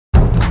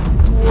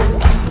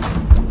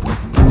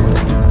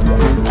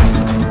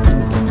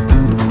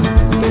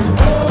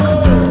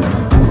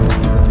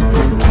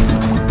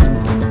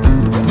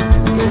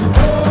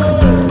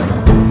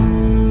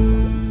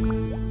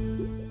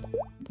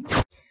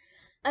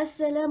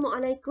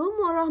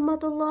Assalamualaikum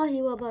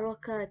warahmatullahi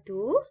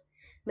wabarakatuh.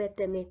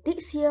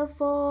 Mathematics here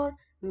for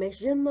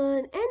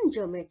measurement and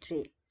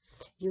geometry.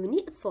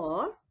 Unit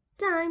 4,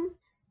 time,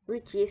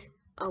 which is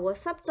our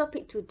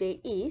subtopic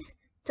today is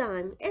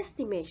time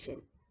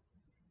estimation.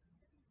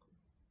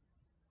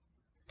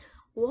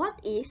 What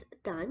is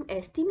time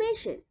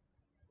estimation?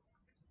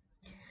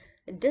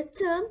 The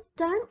term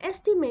time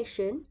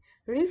estimation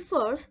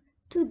refers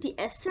to the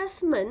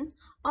assessment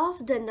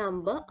of the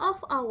number of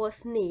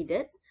hours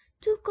needed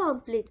to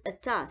complete a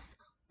task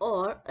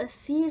or a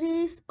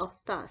series of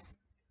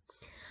tasks.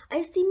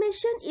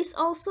 Estimation is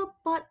also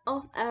part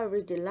of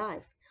everyday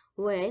life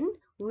when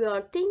we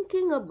are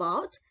thinking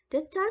about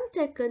the time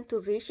taken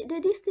to reach the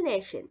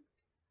destination.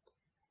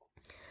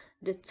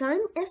 The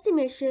time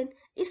estimation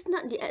is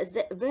not the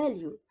exact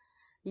value.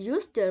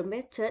 Use the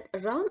method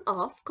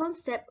round-off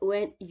concept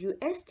when you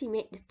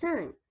estimate the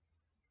time.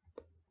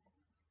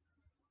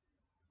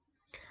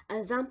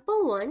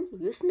 Example 1,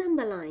 use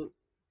number line.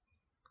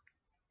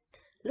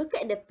 Look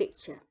at the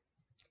picture.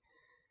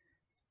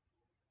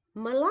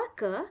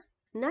 Malacca,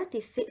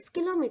 96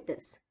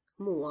 kilometers.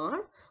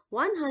 Muar,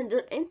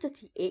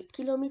 138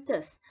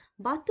 kilometers.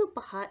 Batu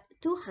Pahat,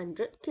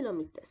 200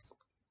 kilometers.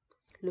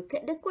 Look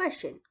at the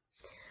question.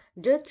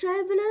 The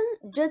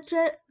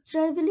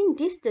traveling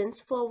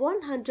distance for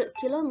 100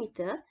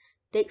 kilometers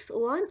takes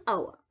 1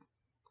 hour.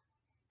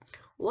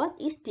 What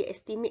is the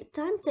estimate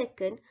time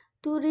taken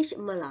to reach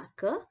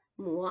Malacca,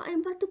 Muar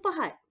and Batu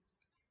Pahat?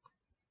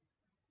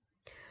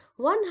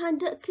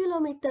 100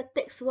 kilometers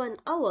takes 1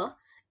 hour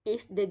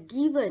is the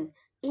given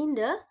in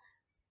the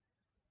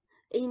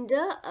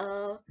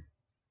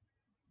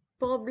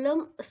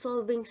problem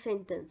solving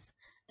sentence.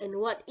 And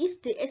what is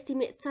the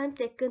estimate time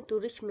taken to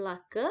reach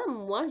Malacca,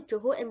 Muar,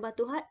 Johor and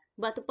Batu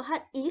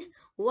Pahat is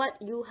what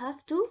you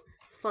have to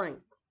find.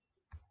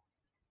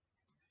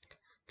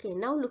 Okay,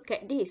 now look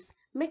at this.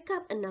 Make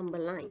up a number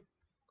line.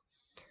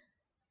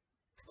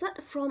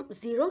 Start from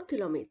 0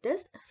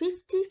 kilometers,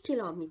 50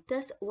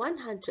 kilometers,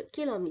 100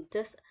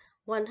 kilometers,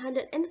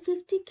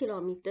 150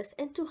 kilometers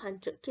and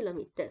 200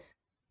 kilometers.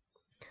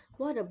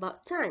 What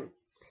about time?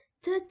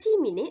 30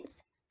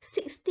 minutes,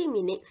 60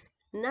 minutes,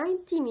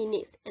 90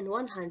 minutes and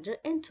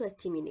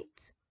 120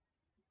 minutes.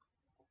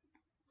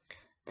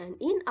 And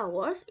in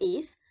hours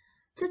is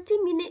 30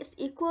 minutes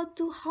equal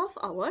to half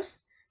hours,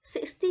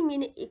 60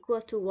 minutes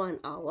equal to 1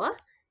 hour,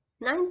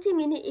 90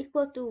 minutes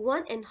equal to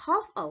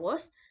 1.5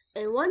 hours,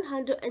 and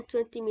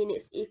 120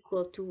 minutes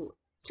equal to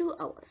 2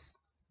 hours.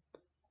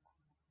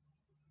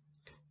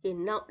 Okay,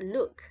 now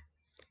look.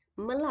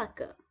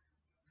 Malacca.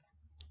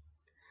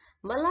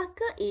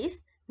 Malacca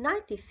is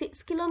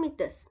 96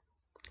 kilometers.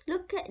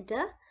 Look at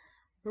the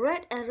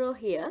red arrow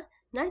here.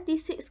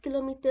 96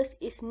 kilometers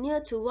is near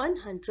to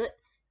 100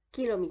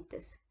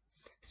 kilometers.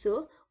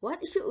 So,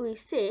 what should we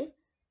say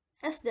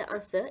as the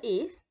answer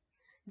is,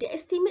 the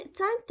estimate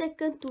time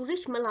taken to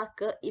reach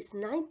Malacca is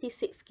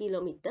 96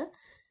 kilometers.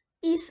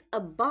 Is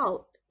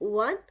about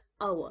 1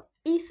 hour.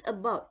 Is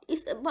about,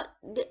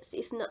 that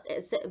is not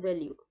exact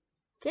value.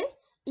 Okay,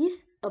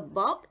 is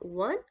about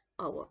 1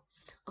 hour.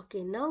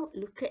 Okay, now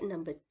look at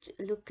the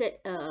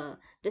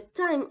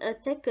time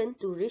taken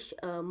to reach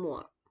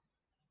Muar.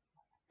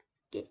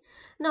 Okay,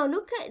 now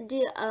look at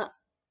the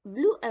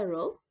blue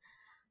arrow.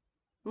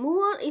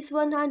 Muar is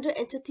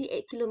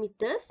 138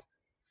 kilometers.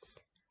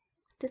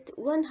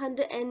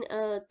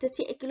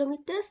 138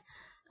 kilometers.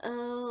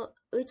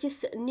 Which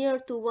is near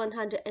to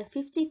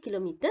 150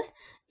 kilometers.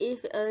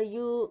 If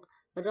you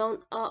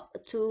round up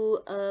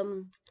to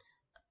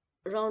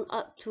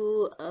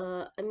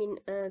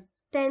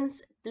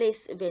tens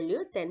place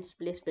value.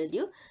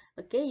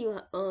 Okay, you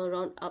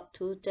round up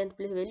to 10th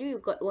place value. You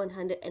got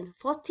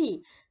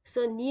 140.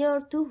 So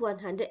near to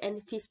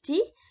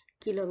 150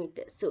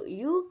 kilometers. So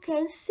you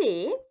can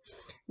say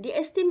the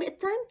estimate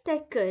time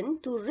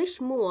taken to reach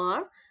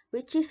Muar,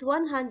 which is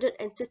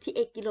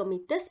 138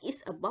 kilometers,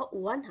 is about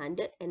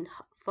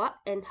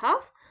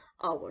 1.5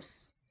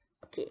 hours.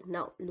 Okay,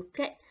 now look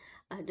at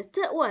the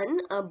third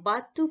one,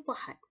 Batu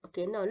Pahat.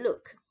 Okay, now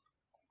look.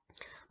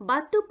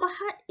 Batu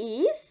Pahat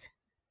is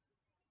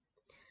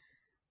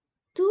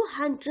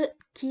 200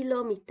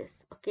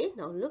 kilometers. Okay,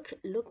 now look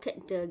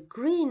at the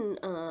green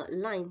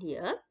line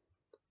here.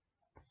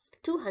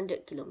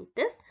 200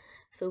 kilometers.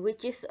 So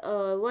which is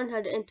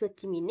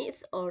 120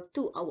 minutes or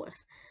 2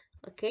 hours.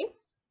 Okay.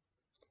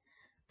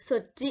 So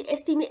the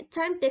estimate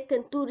time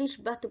taken to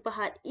reach Batu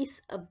Pahat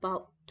is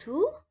about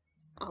 2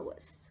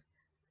 hours.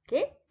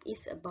 Okay,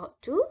 is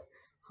about 2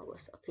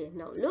 hours. Okay,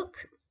 now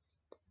look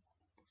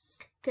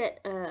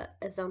at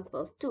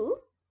example 2.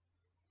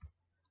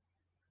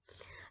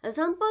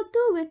 Example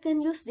 2, we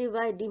can use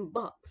dividing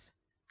box.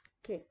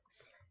 Okay,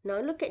 now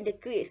look at the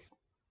quiz.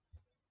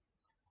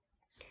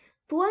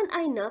 Puan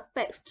Aina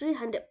packs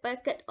 300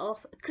 packets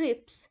of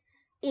crisps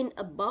in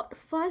about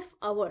 5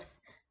 hours.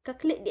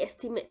 Calculate the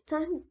estimate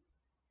time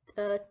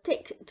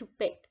take to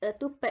pack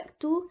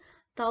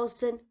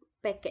 2,000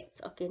 packets.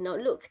 Okay, now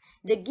look,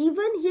 the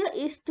given here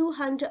is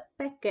 200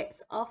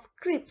 packets of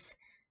crisps.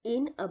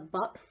 in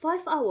about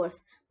 5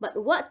 hours. But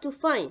what to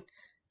find?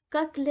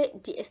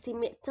 Calculate the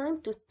estimate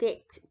time to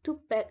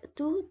pack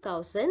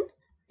 2000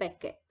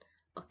 packet.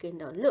 Okay,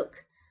 now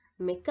look.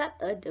 Make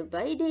up a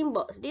dividing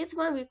box. This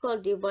one we call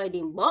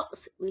dividing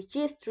box, which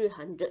is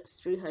 300,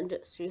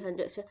 300,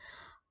 300.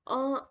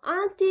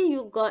 Until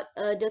you got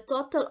the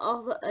total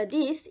of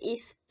this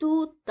is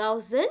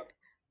 2000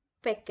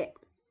 packet.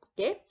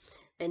 Okay,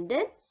 and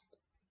then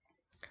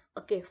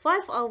okay,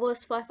 5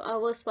 hours, 5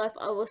 hours, 5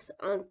 hours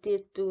until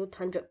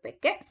 200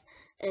 packets,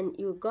 and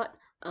you got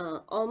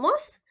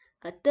almost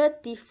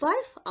 35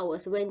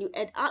 hours. When you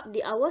add up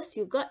the hours,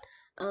 you got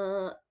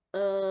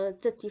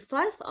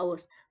 35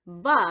 hours.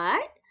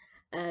 But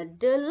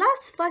the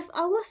last 5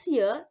 hours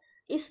here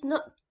is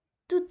not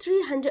to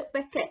 300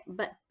 packet,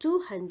 but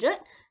 200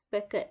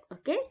 packet.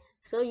 Okay,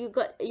 so you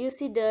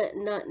see the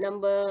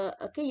number.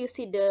 Okay, you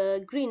see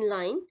the green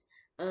line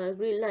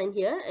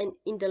here, and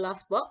in the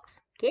last box.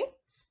 Okay,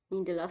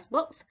 in the last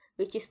box,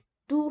 which is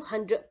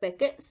 200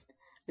 packets,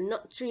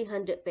 not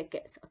 300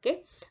 packets.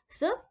 Okay,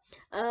 so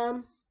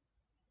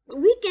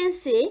we can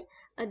say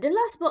the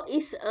last box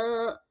is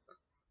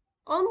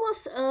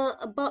almost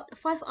about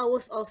 5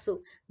 hours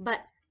also,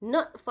 but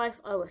not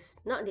 5 hours,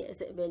 not the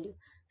exact value.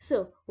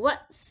 So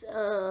what's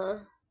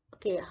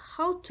okay,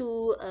 how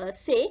to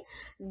say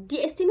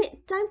the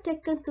estimate time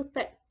taken to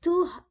pack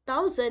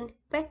 2000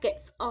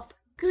 packets of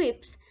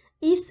crisps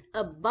is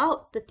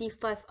about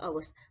 35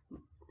 hours.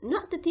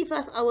 Not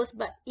 35 hours,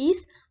 but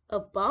is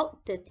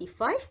about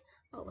 35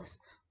 hours.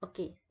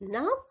 Okay,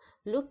 now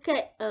look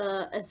at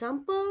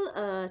example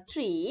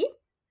 3.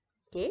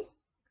 Okay,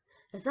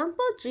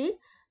 example 3.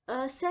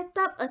 Set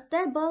up a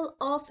table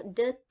of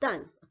the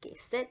time. Okay,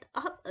 set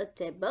up a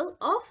table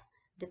of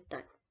the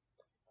time.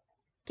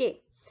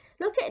 Okay,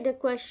 look at the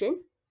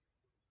question.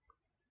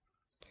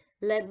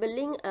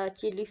 Labeling a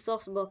chili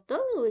sauce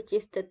bottle, which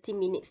is 30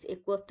 minutes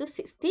equal to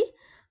 60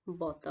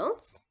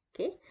 bottles.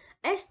 Okay,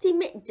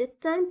 estimate the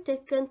time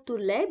taken to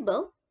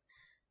label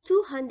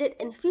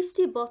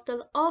 250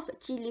 bottles of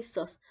chili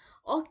sauce.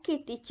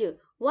 Okay, teacher,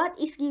 what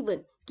is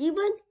given?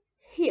 Given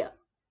here.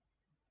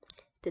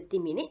 30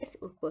 minutes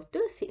equal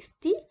to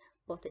 60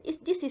 bottles.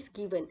 This is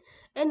given.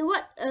 And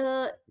what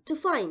to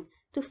find?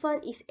 To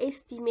find is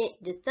estimate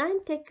the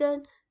time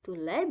taken to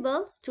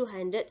label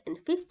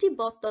 250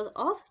 bottles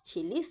of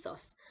chili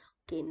sauce.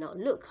 Okay, now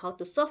look how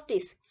to solve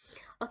this.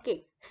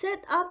 Okay,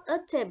 set up a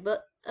table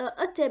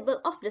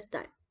of the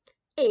time.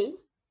 A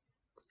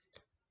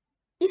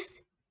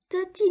is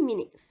 30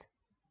 minutes.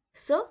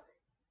 So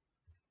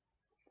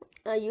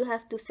you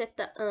have to set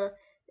up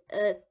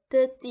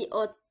 30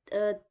 or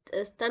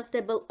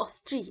timetable of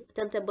 3,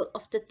 timetable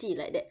of 30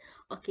 like that.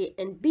 Okay,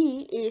 and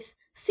B is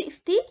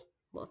 60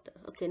 bottles.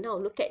 Okay, now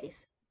look at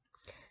this.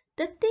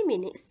 30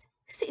 minutes,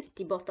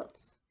 60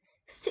 bottles.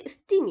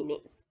 60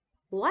 minutes,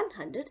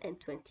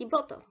 120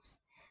 bottles.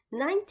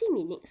 90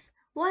 minutes,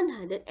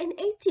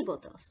 180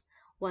 bottles.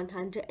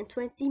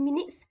 120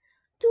 minutes,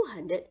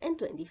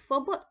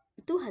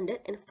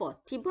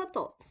 240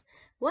 bottles.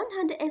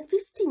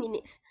 150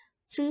 minutes,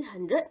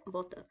 300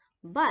 bottles.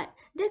 But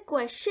the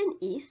question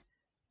is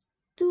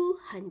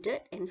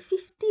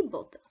 250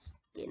 bottles.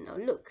 Okay, now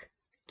look.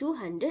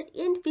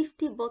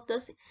 250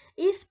 bottles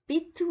is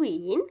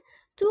between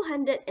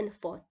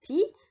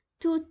 240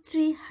 to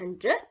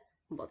 300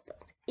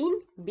 bottles.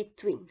 In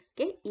between.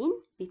 Okay, in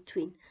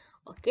between.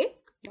 Okay,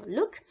 now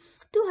look.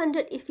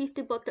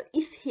 250 bottles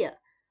is here.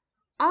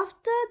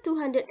 After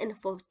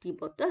 240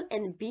 bottles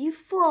and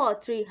before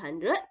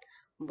 300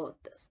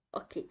 bottles.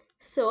 Okay,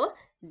 so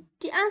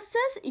the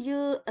answers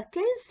you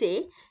can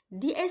say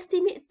the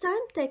estimate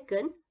time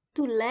taken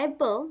to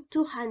label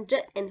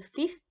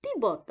 250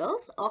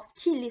 bottles of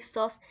chili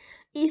sauce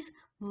is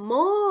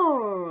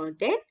more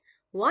than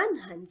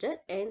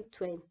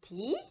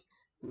 120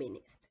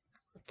 minutes.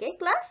 Okay,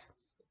 class?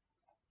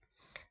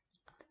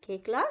 Okay,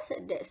 class,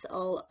 that's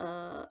all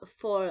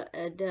for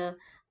the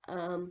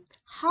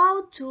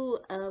how to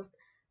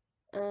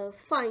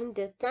find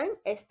the time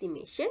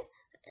estimation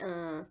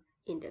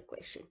in the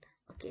question.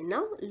 Okay,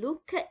 now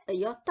look at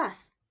your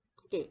task.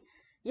 Okay,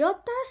 your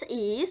task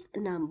is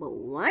number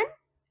 1.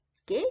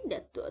 Okay,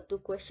 there are two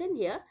questions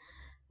here.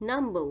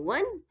 Number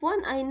 1,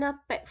 Puan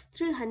Aina packs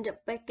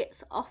 300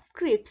 packets of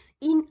crisps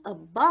in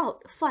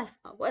about 5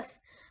 hours.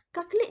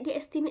 Calculate the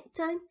estimate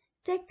time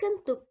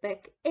taken to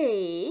pack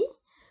A,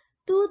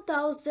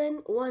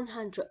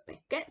 2,100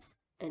 packets,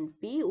 and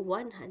B,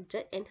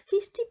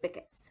 150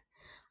 packets.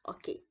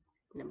 Okay,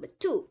 number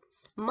 2,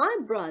 my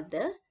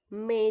brother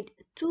made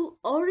 2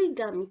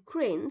 origami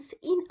cranes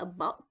in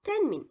about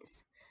 10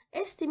 minutes.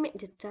 Estimate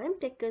the time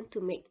taken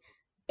to make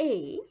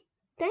A,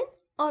 10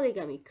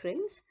 origami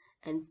cranes,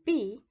 and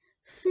B,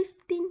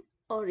 15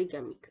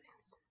 origami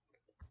cranes.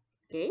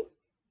 Okay.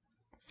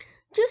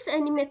 Choose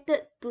any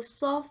method to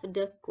solve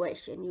the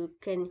question. You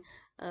can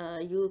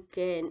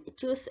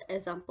choose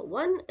example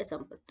 1,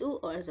 example 2,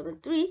 or example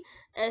 3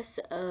 as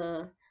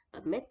a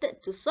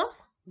method to solve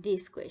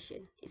this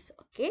question. It's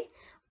okay.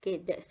 Okay,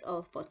 that's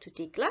all for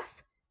today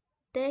class.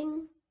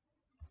 Thank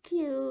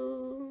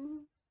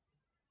you.